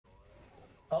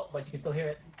Oh, but you can still hear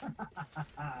it.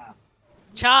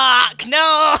 Chuck,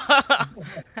 no!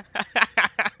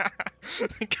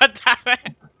 God damn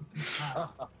it!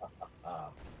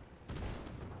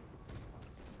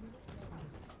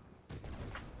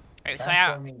 Right, so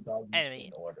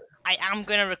anyway, I am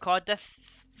gonna record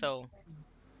this, so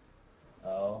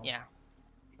Oh. yeah,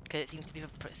 because it seems to be I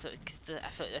feel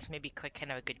like this may be quite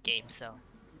kind of a good game, so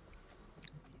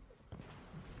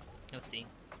you'll see.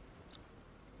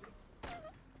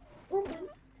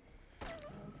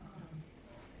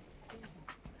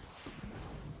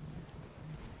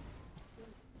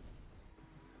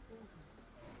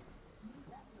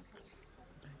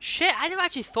 Shit, I never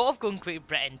actually thought of going Great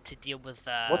Britain to deal with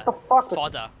what the fuck?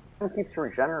 fodder. It keeps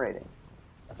regenerating.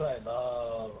 That's what I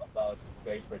love about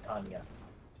Great Britannia.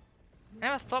 I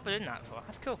never thought about doing that before.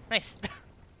 That's cool. Nice.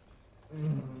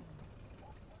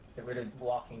 Get rid of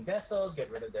walking vessels,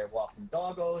 get rid of their walking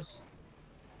doggos.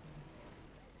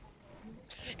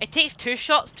 It takes 2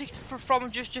 shots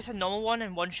from just a normal one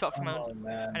and 1 shot from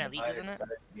an elite, doesn't it? I decided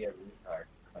to be a retard.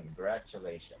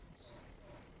 Congratulations.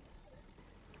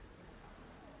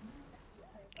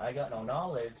 I got no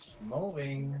knowledge.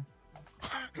 Moving.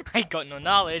 I got no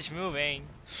knowledge. Moving.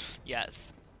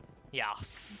 Yes.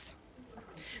 Yes.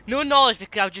 No knowledge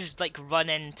because I'll just like run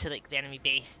into like the enemy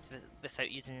base without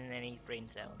using any brain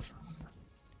cells.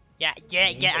 Yeah.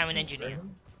 I'm an engineer.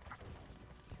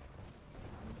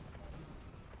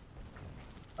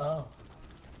 Oh.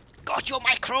 Got your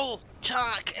micro,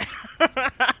 Chuck.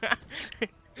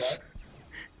 What?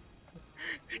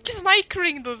 Just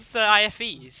microing those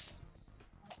IFEs.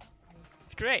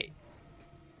 It's great.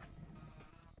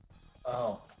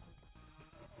 Oh.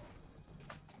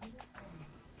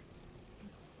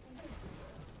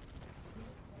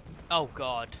 Oh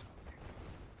god.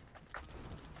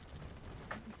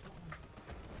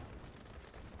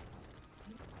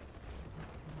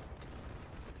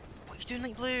 What are you doing,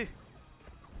 Light Blue?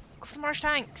 Go for the Marsh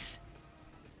tanks.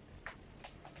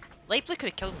 Light Blue could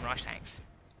have killed the Marsh tanks.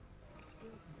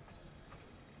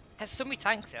 Has so many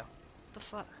tanks there. What the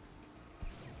fuck?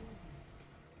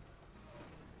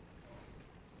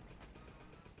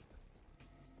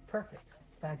 Perfect.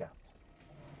 Fag out.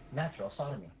 Natural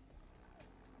sodomy.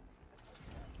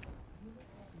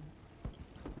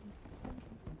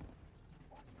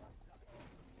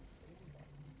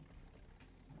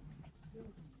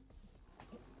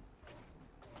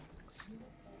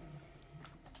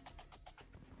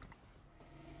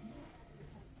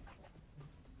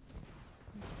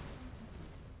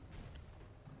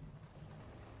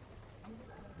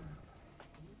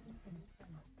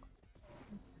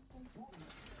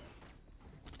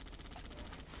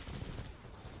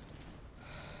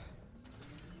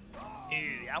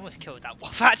 Ooh, I almost killed that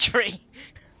wolf factory.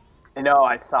 I know,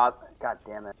 I saw. God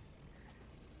damn it.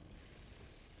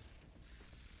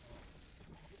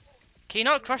 Can you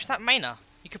not crush that miner?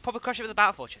 You could probably crush it with a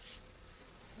battle fortress.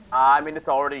 I mean, it's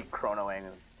already chronoing.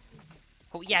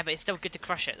 Well, yeah, but it's still good to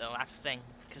crush it though. That's the thing,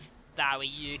 because that way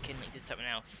you can like, do something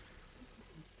else.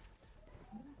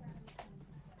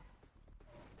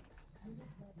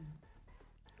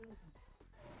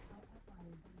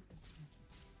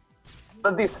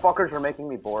 But these fuckers are making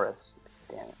me Boris.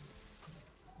 Damn it.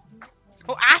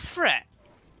 Oh, ask for it!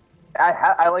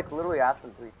 I like literally asked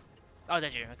them to. Oh,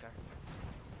 did you? Okay.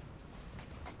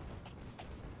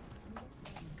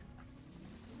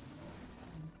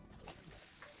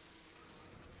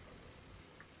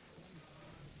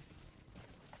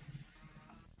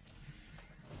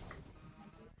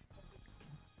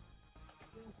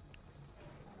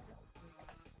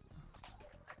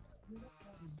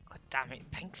 God damn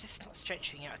it, Pink's just not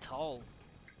stretching out at all.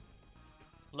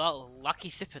 Lucky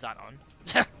Super's that on.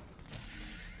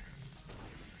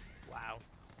 Wow.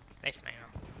 Nice man.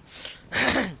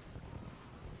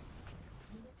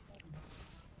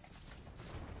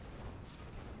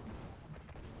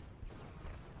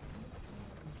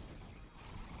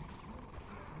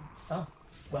 Oh,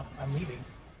 well, I'm leaving.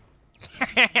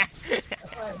 That's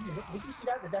why did you see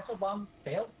that? The Deso bomb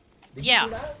failed? Did you see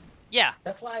that? Yeah.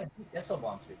 That's why I hate Deso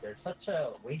bombs. They're such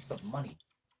a waste of money.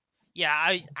 Yeah,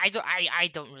 I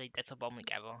don't really Deso bomb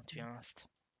like ever, to be honest.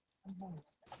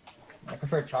 I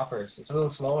prefer choppers. It's a little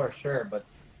slower, sure, but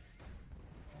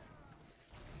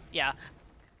yeah.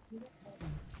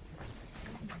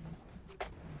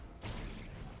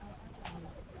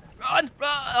 Run!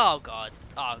 Oh god.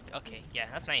 Oh, okay. Yeah,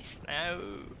 that's nice. Oh!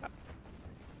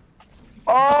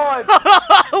 Oh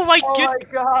my Oh my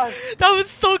god! That was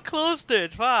so close,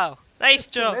 dude. Wow. Nice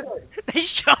job.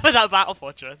 Nice job with that battle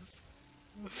fortress.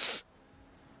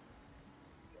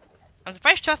 I'm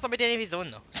surprised Chad's not made any of his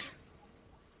own though.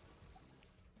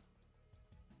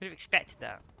 Would have expected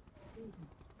that.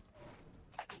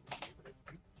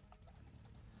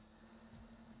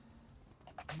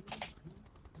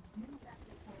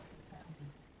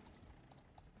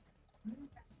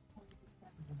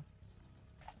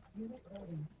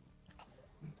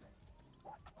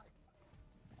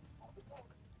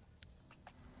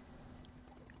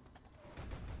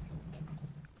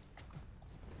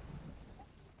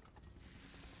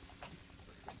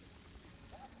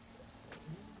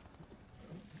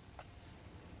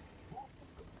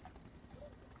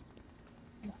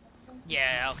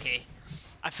 Yeah, okay.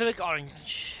 I feel like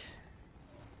orange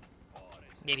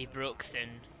maybe broke soon.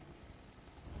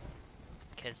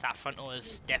 Because that frontal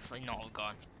is definitely not all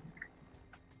gone.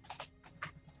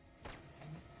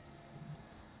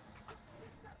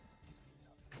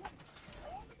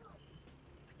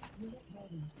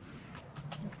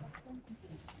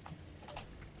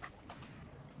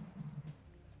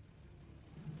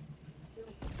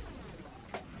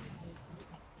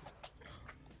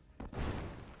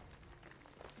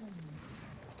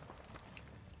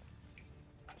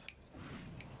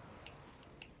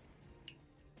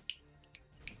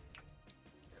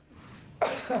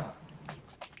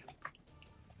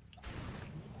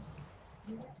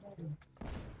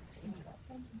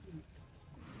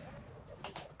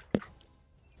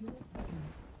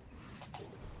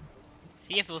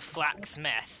 See if those flaks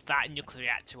miss, that nuclear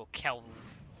reactor will kill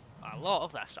a lot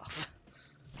of that stuff.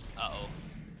 Uh-oh.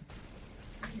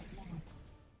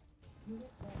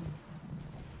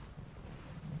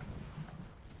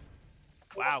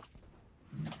 Wow.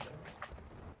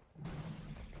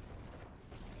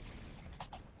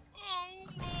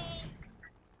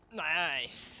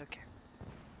 Nice, okay.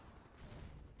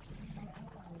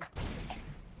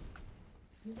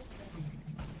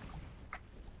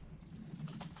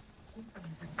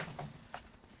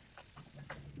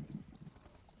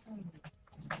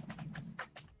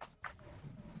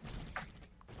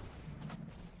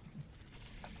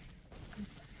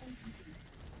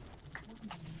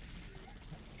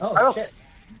 Oh shit.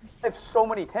 I have so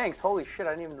many tanks. Holy shit,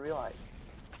 I didn't even realize.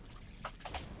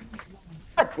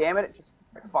 God damn it.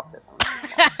 Fuck this.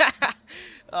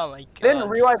 Oh my god. I didn't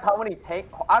realize how many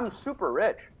tanks. I'm super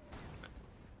rich.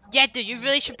 Yeah, dude, you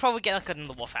really should probably get like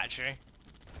another war factory.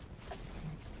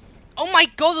 Oh my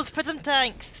god, those prism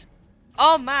tanks!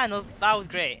 Oh man, that was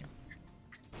great.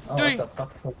 Oh, what the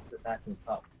fuck is attacking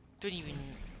top? Don't even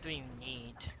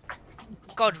need.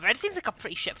 God, Red seems like a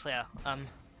pretty shit player.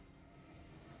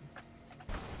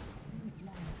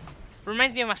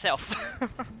 Reminds me of myself.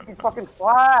 You fucking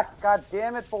flak! God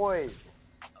damn it, boys!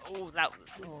 Oh, that.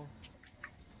 Oh.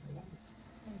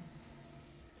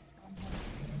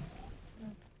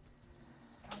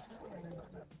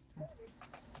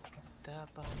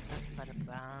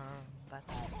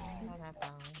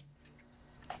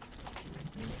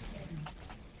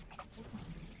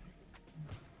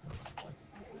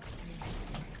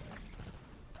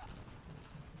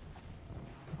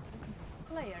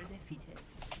 Player defeated.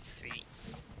 Sweet.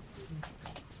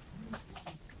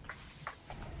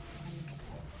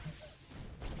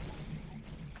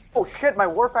 Oh shit, my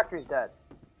war factory's dead.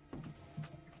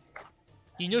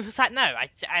 You notice that now?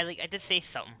 I did say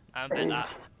something about that.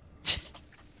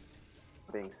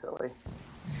 Being silly.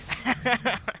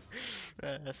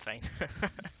 That's fine.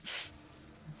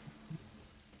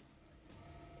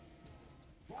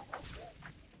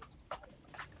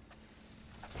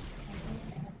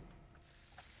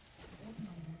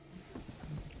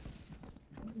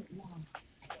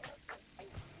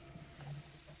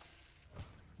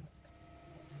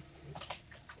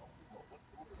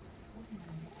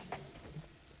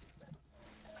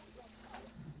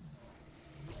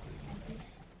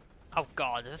 Oh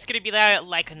god, is this gonna be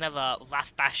like another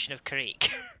Last Bastion of Karek?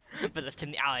 But this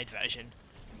time the Allied version.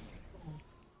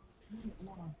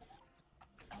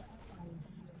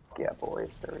 Yeah, boys,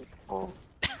 there we go.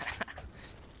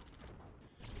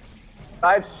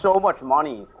 I have so much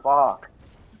money, fuck.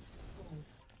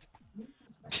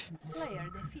 Player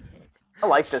defeated. I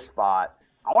like this spot.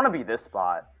 I want to be this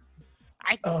spot.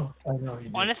 I know you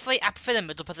do. Honestly, I prefer the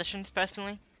middle positions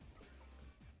personally.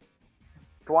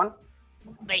 Which one?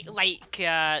 Like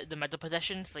the middle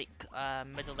positions, like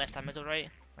middle left and middle right.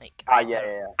 Like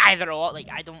Yeah. either or. Like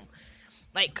I don't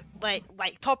like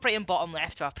top right and bottom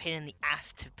left are a pain in the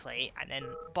ass to play, and then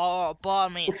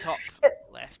bottom right and top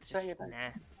left just nah.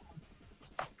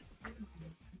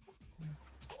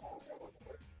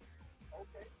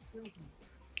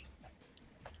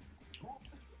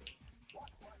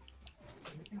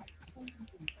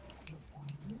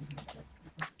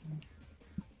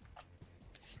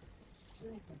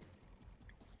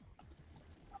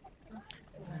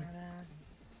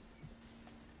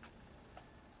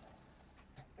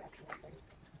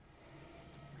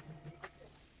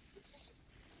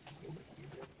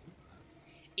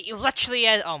 It literally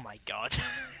is. Oh my god.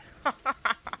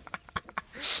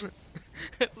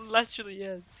 It literally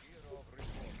is.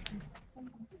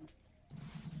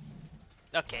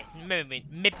 Okay,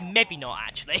 maybe not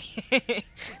actually.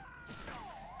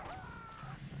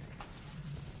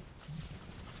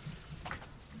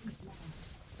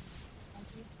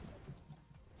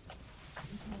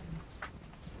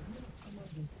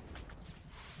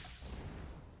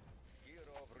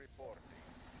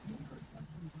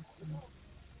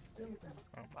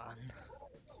 Oh man.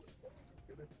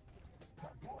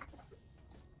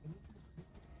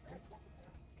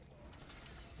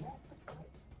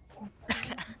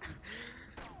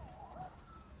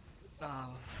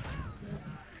 Oh.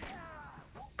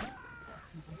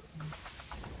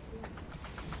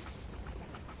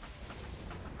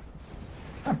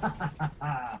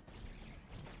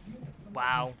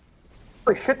 Wow.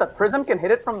 Holy shit, the prism can hit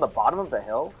it from the bottom of the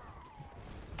hill?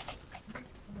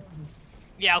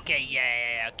 Yeah, okay,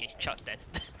 yeah, okay, Chuck's dead.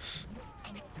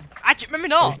 Actually, maybe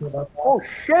not! Oh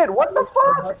shit, what the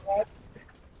fuck?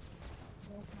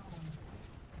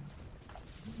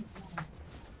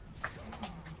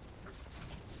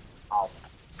 Oh,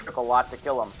 took a lot to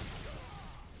kill him.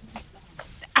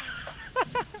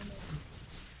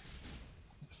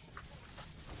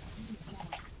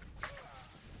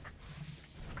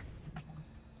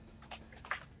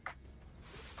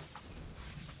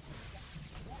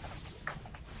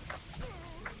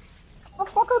 What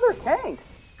the fuck are their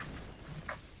tanks?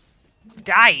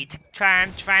 Died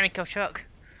trying to kill Chuck.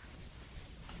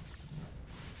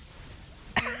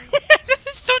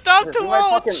 It's so dumb to We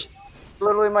might watch!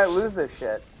 literally might lose this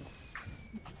shit.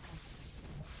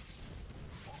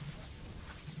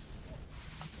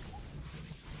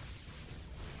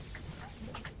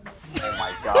 Oh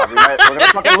my god, we're gonna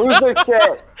fucking lose this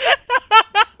shit!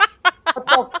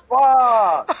 What the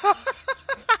fuck?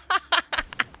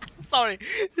 Sorry,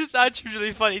 it's actually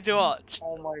really funny to watch.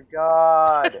 Oh my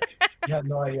god. You have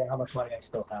no idea how much money I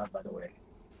still have, by the way.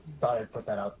 Thought I'd put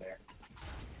that out there.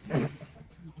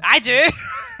 I do!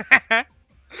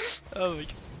 Oh my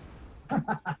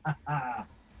god.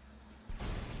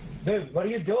 Dude, what are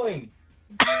you doing?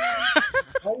 Why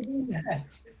are you doing that?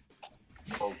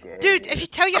 Okay. Dude, if you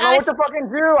tell your I don't know allies, what to fucking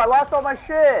do, I lost all my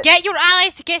shit! get your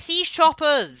allies to get siege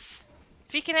choppers!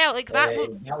 Freaking out, like that Hey,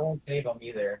 will, that won't save them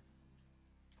either.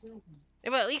 it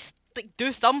will at least like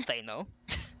do something though.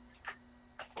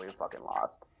 We fucking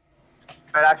lost.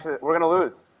 Alright, actually, we're gonna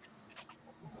lose.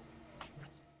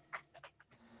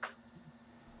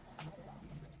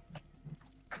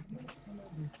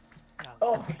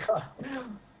 Oh my god.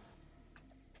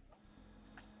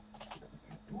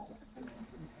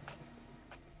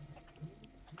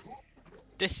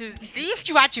 This is, see if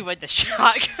you actually win the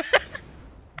shark.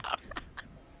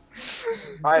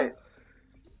 Alright.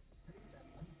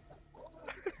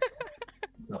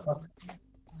 The fuck?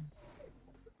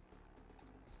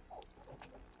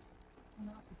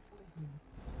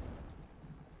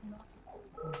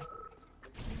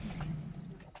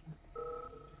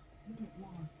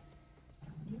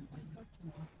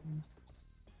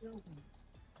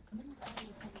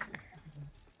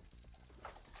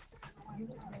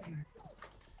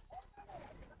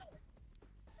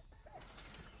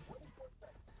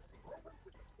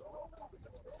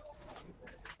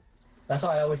 That's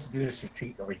why I always do this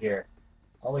retreat over here.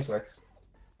 Always works.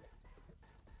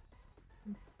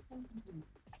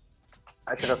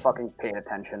 I should have fucking paid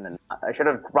attention and I should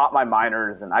have brought my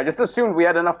miners and I just assumed we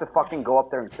had enough to fucking go up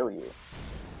there and kill you.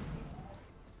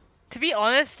 To be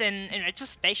honest, in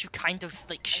retrospect, you kind of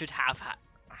like should have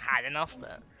had enough,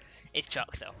 but it's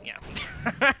Chuck, so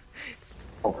yeah.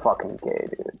 Oh fucking gay,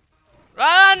 dude.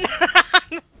 Run!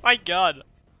 My god.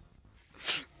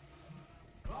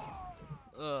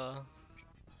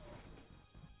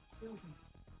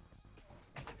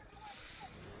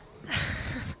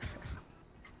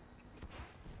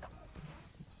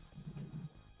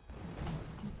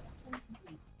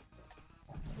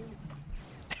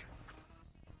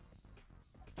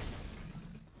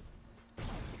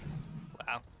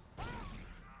 Wow.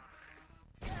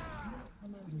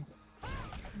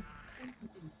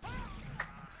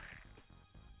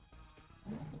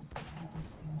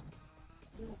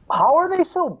 How are they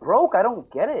so broke? I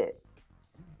don't get it.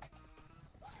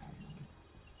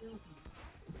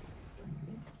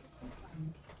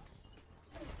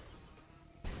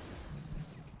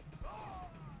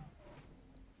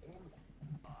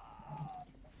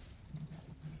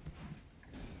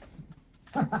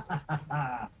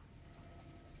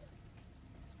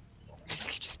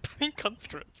 Just playing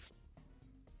constructs.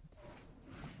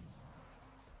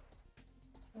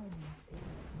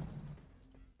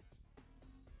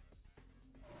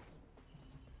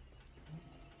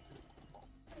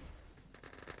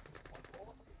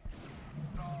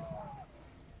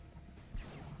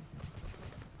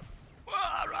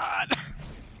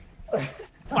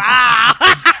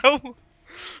 Ow!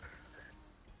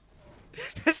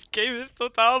 This game is so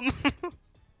dumb.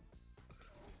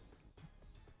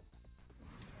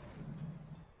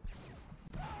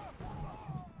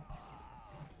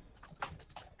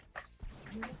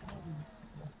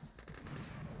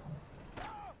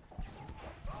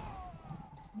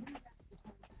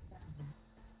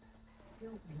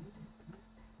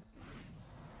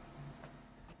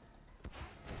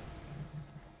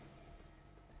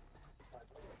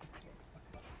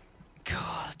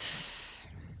 God.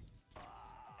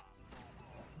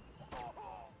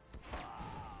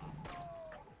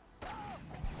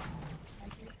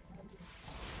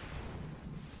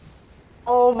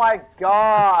 Oh my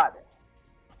god!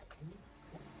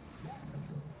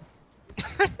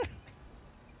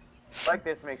 Like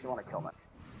this makes you want to kill me.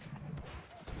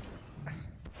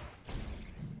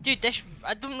 Dude, this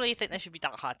I don't really think this should be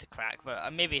that hard to crack,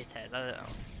 but maybe it is. I don't know.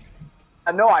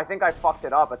 No, I think I fucked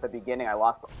it up at the beginning. I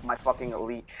lost my fucking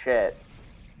elite shit.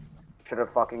 Should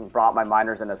have fucking brought my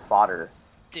miners in as fodder.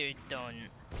 Dude, don't.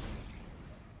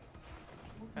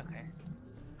 Okay.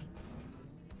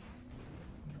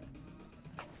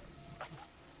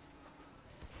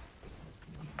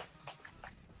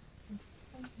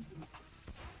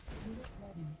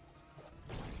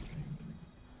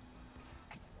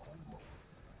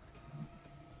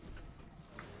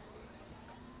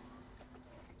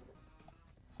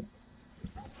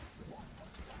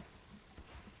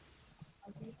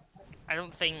 I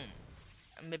don't think.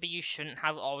 Maybe you shouldn't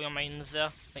have all your mines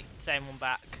there. Like, send one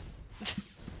back.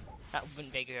 That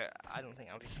wouldn't be good. I don't think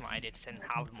that would be a smart idea to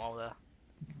have them all there.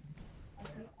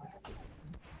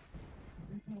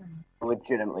 I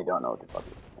legitimately don't know what to fuck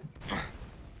do.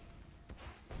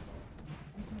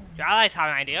 Your allies have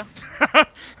an idea.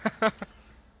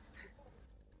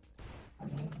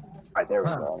 Alright, there we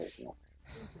go.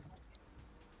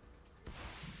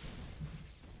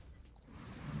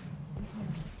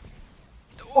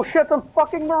 Oh shit, the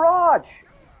fucking Mirage!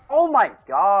 Oh my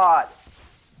god!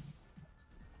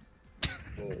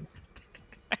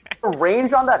 The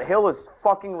range on that hill is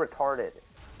fucking retarded.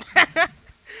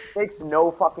 Makes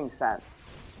no fucking sense.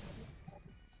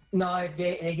 No,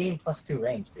 they gain +2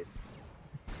 range, dude.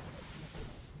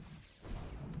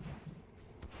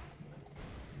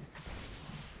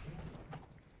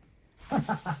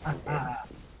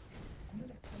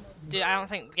 Dude, I don't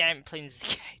think getting planes is a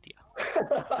good idea.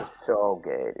 It's so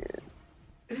gay,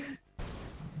 dude.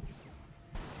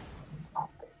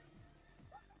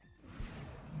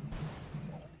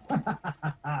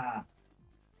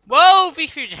 Whoa,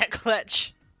 V3 jet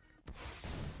glitch.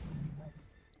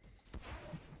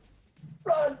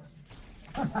 Run!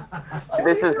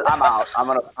 This is, I'm out.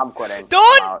 I'm quitting.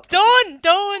 Don't!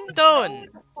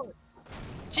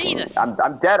 Jesus.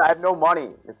 I'm dead. I have no money.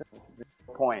 This is the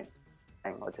point.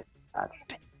 Hang on, let's just match.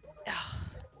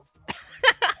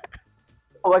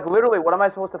 Like literally, what am I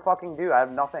supposed to fucking do? I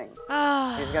have nothing.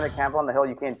 He's gonna camp on the hill.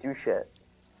 You can't do shit.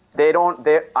 I don't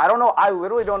know. I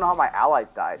literally don't know how my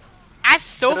allies died. As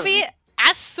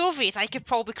Soviets, I could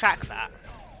probably crack that.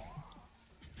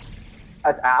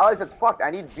 As allies, it's fucked. I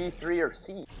need V3 or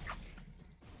C.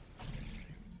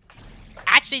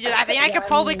 Actually, dude, I think I could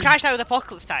probably crash out with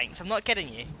Apocalypse tanks. I'm not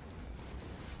kidding you.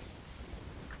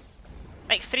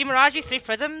 Like 3 Mirages, 3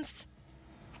 Prisms.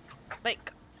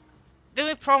 Like, the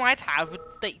only problem I'd have with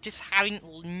like just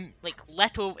having like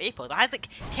little April. If I had like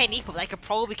 10 April, I could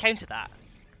probably counter that.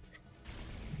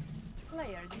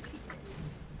 Player defeated.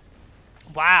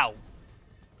 Wow.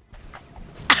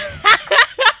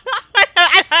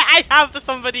 I have the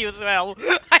some video as well.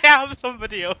 I have some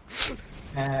video.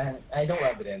 Man, I don't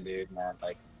rub it in, dude, man.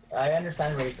 Like, I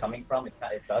understand where he's coming from. It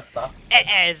does suck.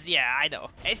 It is, yeah, I know.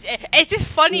 It's just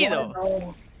funny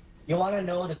though. You want to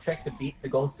know the trick to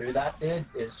go through that, dude?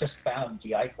 Is just spam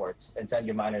GI forts and send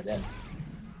your miners in.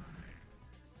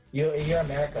 You're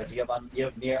Americas. You have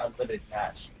near unlimited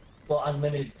cash. Well,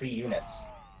 unlimited free units,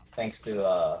 thanks to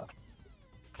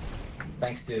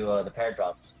the pair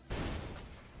drops.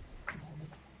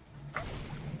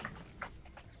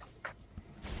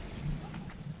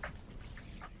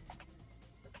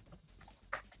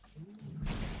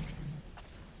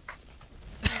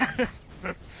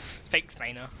 Thanks,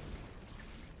 Miner.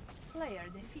 Player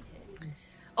defeated.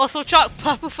 Also, Chuck,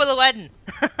 purple for the win.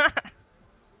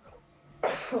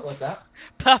 What's that?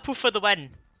 Purple for the win.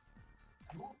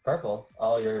 Purple?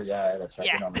 Oh, yeah, that's right.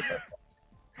 Yeah. You're normally purple.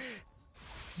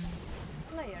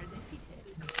 Player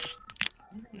defeated.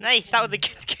 Nice, that was a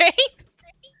good game.